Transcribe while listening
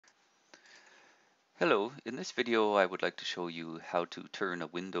Hello, in this video I would like to show you how to turn a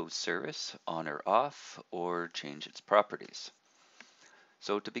Windows service on or off or change its properties.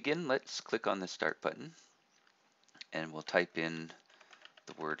 So to begin, let's click on the Start button and we'll type in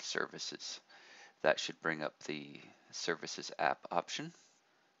the word Services. That should bring up the Services app option.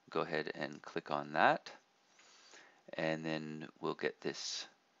 Go ahead and click on that and then we'll get this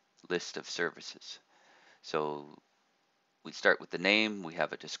list of services. So we start with the name, we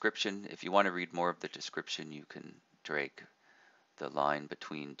have a description. If you want to read more of the description, you can drag the line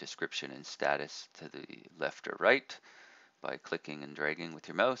between description and status to the left or right by clicking and dragging with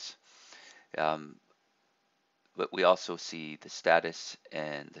your mouse. But we also see the status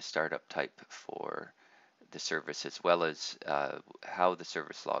and the startup type for the service, as well as how the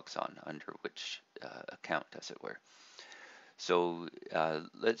service logs on, under which account, as it were. So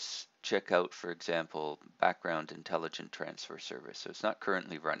let's check out, for example, background intelligent transfer service. So it's not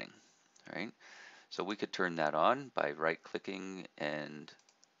currently running, right? So we could turn that on by right-clicking and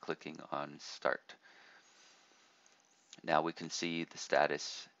clicking on Start. Now we can see the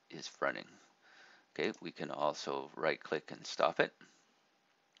status is running. Okay, we can also right-click and stop it.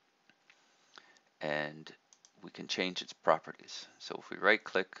 And we can change its properties. So if we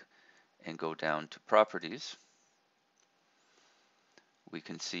right-click and go down to Properties, we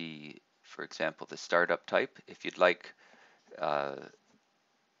can see, for example, the startup type. If you'd like a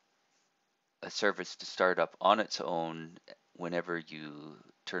service to start up on its own whenever you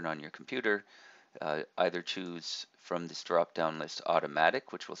turn on your computer, either choose from this drop-down list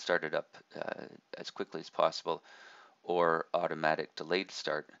Automatic, which will start it up as quickly as possible, or Automatic Delayed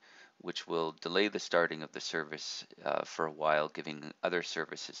Start, which will delay the starting of the service for a while, giving other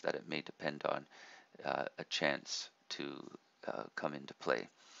services that it may depend on a chance to come into play.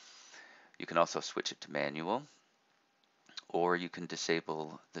 You can also switch it to manual, or you can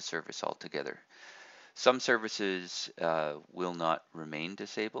disable the service altogether. Some services will not remain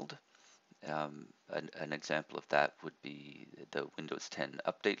disabled. An example of that would be the Windows 10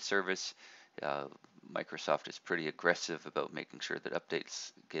 update service. Microsoft is pretty aggressive about making sure that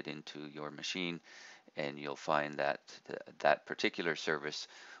updates get into your machine, and you'll find that that particular service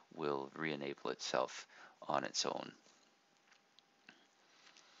will re-enable itself on its own.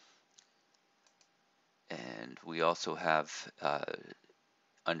 And we also have,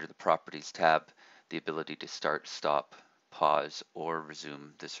 under the Properties tab, the ability to start, stop, pause, or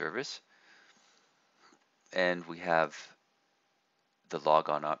resume the service. And we have the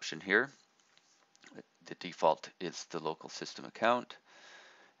logon option here. The default is the local system account.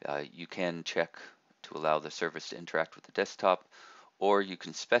 You can check to allow the service to interact with the desktop, or you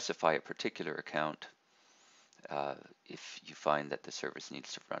can specify a particular account if you find that the service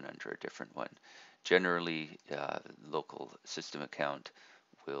needs to run under a different one. Generally, local system account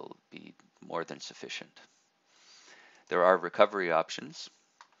will be more than sufficient. There are recovery options.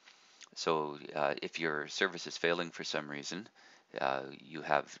 So if your service is failing for some reason, you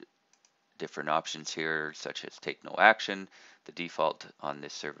have different options here, such as take no action. The default on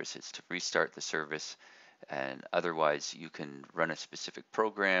this service is to restart the service, and otherwise you can run a specific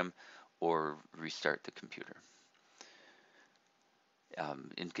program or restart the computer.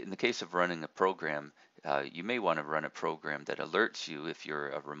 In the case of running a program, you may want to run a program that alerts you, if you're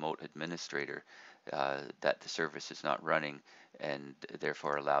a remote administrator, that the service is not running, and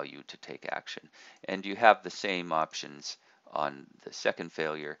therefore allow you to take action. And you have the same options on the second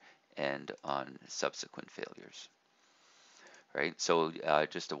failure and on subsequent failures. Right? So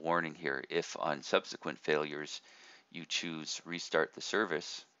just a warning here, if on subsequent failures you choose restart the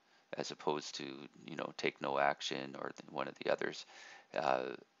service as opposed to, take no action or one of the others,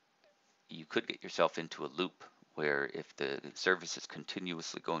 you could get yourself into a loop where if the service is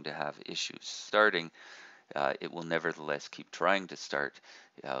continuously going to have issues starting, it will nevertheless keep trying to start,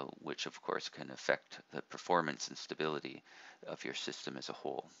 which of course can affect the performance and stability of your system as a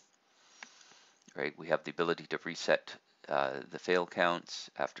whole. Right? We have the ability to reset the fail counts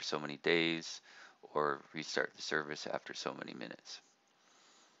after so many days, or restart the service after so many minutes.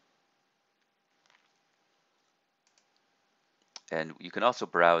 And you can also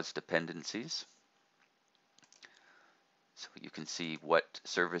browse dependencies. So you can see what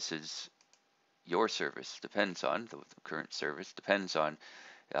services your service depends on, the current service depends on,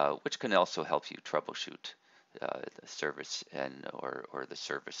 which can also help you troubleshoot the service or the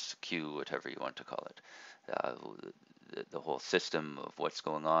service queue, whatever you want to call it. The whole system of what's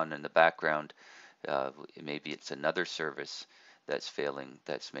going on in the background. Maybe it's another service that's failing,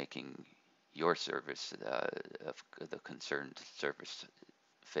 that's making your service, of the concerned service,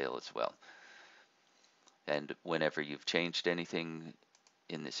 fail as well. And whenever you've changed anything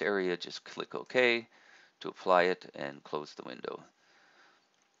in this area, just click OK to apply it and close the window.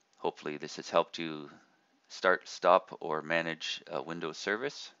 Hopefully this has helped you start, stop, or manage a Windows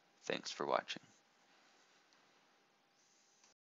service. Thanks for watching.